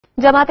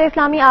जमात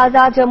इस्लामी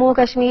आजाद जम्मू और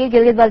कश्मीर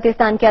गिलगित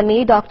बल्तिस्तान के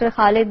अमीर डॉक्टर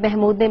खालिद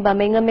महमूद ने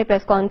बर्मिंघम में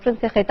प्रेस कॉन्फ्रेंस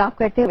से खिताब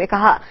करते हुए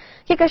कहा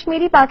कि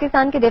कश्मीरी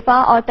पाकिस्तान के दिफा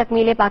और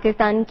तकमील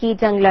पाकिस्तान की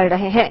जंग लड़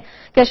रहे हैं।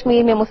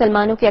 कश्मीर में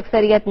मुसलमानों की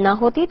अक्सरियत न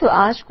होती तो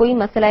आज कोई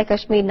मसला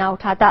कश्मीर न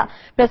उठाता।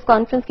 प्रेस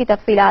कॉन्फ्रेंस की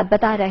तफसीलात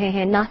बता रहे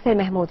हैं नासिर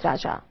महमूद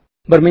राजा।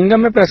 बर्मिंघम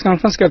में प्रेस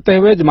कॉन्फ्रेंस करते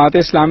हुए जमात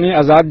इस्लामी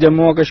आजाद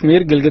जम्मू और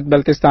कश्मीर गिलगित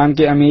बल्तिस्तान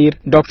के अमीर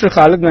डॉक्टर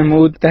खालिद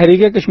महमूद,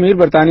 तहरीक-ए-कश्मीर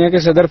बरतानिया के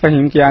सदर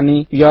फहीम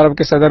कयानी, यूरोप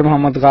के सदर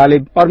मोहम्मद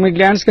गालिब और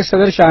मिडलैंड्स के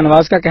सदर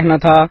शानवाज का कहना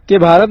था कि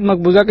भारत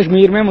मकबूजा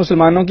कश्मीर में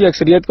मुसलमानों की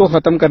अक्सरियत को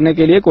खत्म करने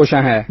के लिए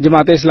कोशां है।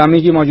 जमात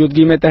इस्लामी की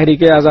मौजूदगी में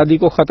तहरीक आजादी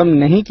को खत्म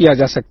नहीं किया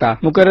जा सकता।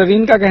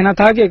 मुकर्ररीन का कहना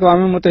था कि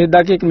अक़वाम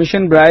मुत्तहिदा के एक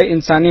मिशन बराए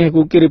इंसानी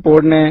हकूक की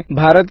रिपोर्ट ने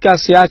भारत का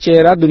स्याह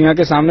चेहरा दुनिया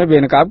के सामने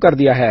बेनकाब कर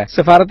दिया है।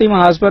 सफारती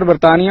महाज पर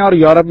बरतानिया और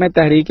यूरोप में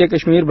तहरीक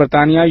कश्मीर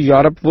बरतानिया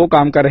यूरोप वो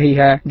काम कर रही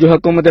है जो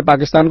हुकूमत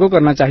पाकिस्तान को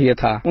करना चाहिए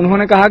था।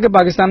 उन्होंने कहा कि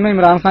पाकिस्तान में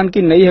इमरान खान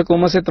की नई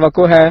हुकूमत से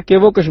तवक्को है कि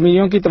वो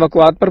कश्मीरियों की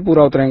तवक्कुआत पर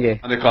पूरा उतरेंगे।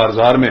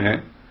 कारजार में हैं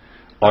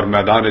और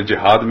मैदान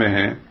जिहाद में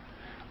हैं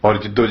और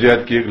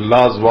जिद्दोजहद की एक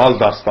लाजवाल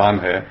दास्तान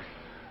है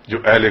जो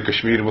अहले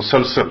कश्मीर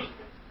मुसलसल,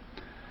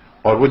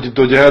 और वो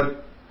जिद्दोजहद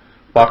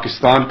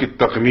पाकिस्तान की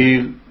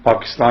तकमील,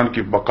 पाकिस्तान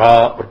की बका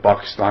और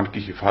पाकिस्तान की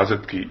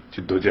हिफाजत की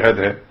जिद्दोजहद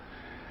है।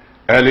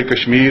 अहले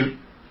कश्मीर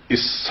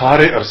इस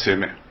सारे अरसे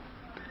में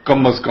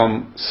कम अज कम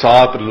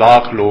 7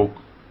 लाख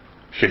लोग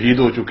शहीद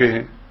हो चुके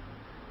हैं।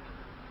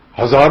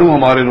 हजारों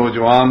हमारे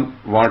नौजवान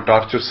वहां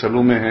टॉर्चर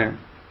सेलों में हैं,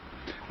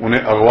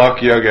 उन्हें अगवा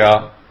किया गया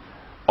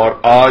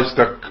और आज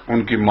तक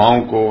उनकी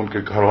माओं को,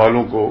 उनके घर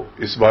वालों को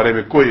इस बारे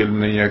में कोई इल्म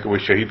नहीं है कि वो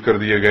शहीद कर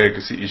दिए गए,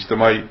 किसी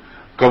इज्तिमाई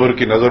कब्र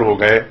की नजर हो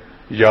गए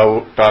या वो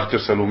टॉर्चर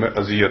सेलों में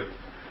अजियत।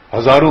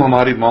 हजारों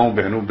हमारी माओं,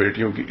 बहनों,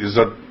 बेटियों की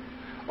इज्जत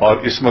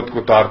और इस्मत को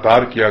तार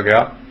तार किया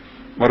गया।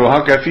 और वहां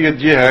कैफियत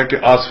यह है कि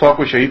आसफा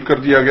को शहीद कर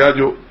दिया गया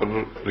जो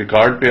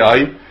रिकॉर्ड पे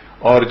आई,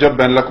 और जब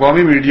बैन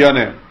अवी मीडिया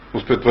ने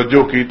उस पर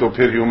तवज्जो की तो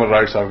फिर ह्यूमन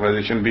राइट्स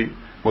ऑर्गेनाइजेशन भी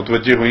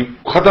मुतवज्जे हुई।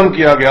 खत्म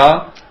किया गया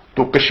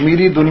तो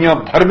कश्मीरी दुनिया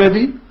भर में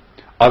भी,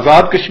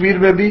 आजाद कश्मीर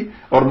में भी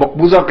और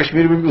मकबूजा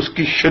कश्मीर में भी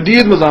उसकी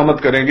शदीद मज़ामत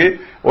करेंगे।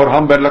 और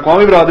हम बैन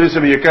अवी बरादरी से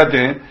भी ये कहते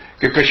हैं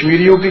कि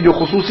कश्मीरियों की जो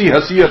खुसूसी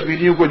हैसियत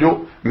कश्मीरियों को जो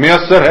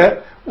मैसर है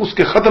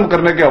उसके खत्म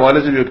करने के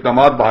हवाले से जो इक़दाम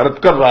भारत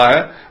कर रहा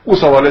है,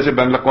 उस हवाले से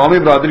बैन अवी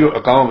बरादरी और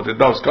अक़वाम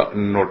मुत्तहिदा उसका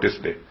नोटिस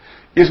दे।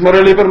 इस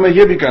मरहले पर मैं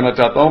ये भी कहना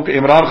चाहता हूं कि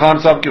इमरान खान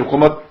साहब की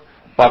हुकूमत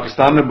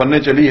पाकिस्तान में बनने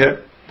चली है।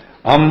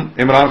 हम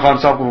इमरान खान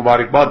साहब को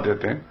मुबारकबाद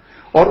देते हैं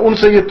और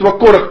उनसे ये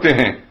तवक्को रखते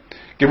हैं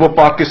कि वो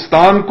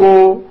पाकिस्तान को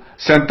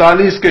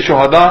 47 के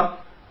शहादा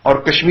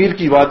और कश्मीर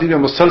की वादी में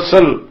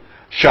मुसलसल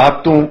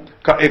शहादतों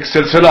का एक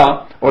सिलसिला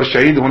और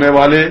शहीद होने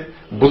वाले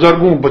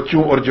बुजुर्गों,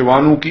 बच्चों और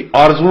जवानों की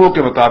आरजुओं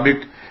के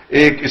मुताबिक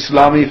एक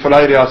इस्लामी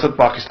फलाही रियासत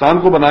पाकिस्तान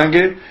को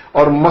बनाएंगे।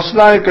 और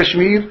मसला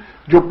कश्मीर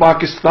जो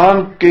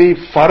पाकिस्तान की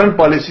फॉरेन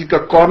पॉलिसी का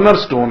कॉर्नर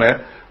स्टोन है,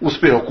 उस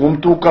पर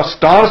हुकूमतों का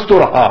स्टार्स तो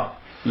रहा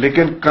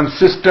लेकिन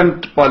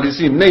कंसिस्टेंट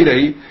पॉलिसी नहीं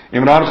रही।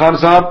 इमरान खान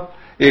साहब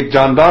एक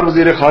जानदार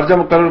वजीर खारजा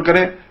मुकर्रर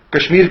करें,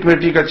 कश्मीर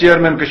कमेटी का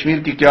चेयरमैन कश्मीर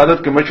की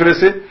क्यादत के मशवरे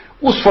से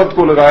उस फर्द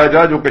को लगाया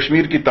जाए जो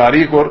कश्मीर की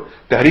तारीख और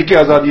तहरीक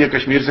आजादी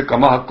कश्मीर से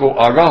कमा हक को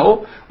आगाह हो।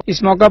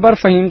 इस मौका पर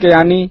फहीम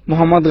कयानी,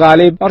 मोहम्मद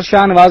गालिब और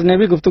शानवाज ने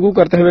भी गुफ्तगू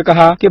करते हुए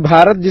कहा कि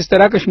भारत जिस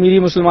तरह कश्मीरी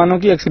मुसलमानों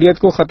की अक्सरियत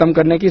को खत्म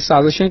करने की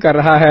साजिशें कर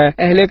रहा है,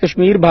 अहले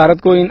कश्मीर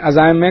भारत को इन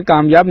अज़ाइम में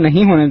कामयाब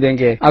नहीं होने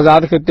देंगे।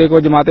 आजाद खित्ते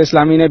को जमात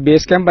इस्लामी ने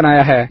बेस कैंप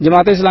बनाया है।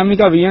 जमात इस्लामी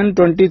का विजन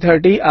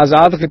 2030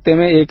 आजाद खित्ते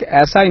में एक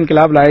ऐसा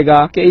इनकलाब लाएगा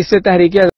कि इससे तहरीक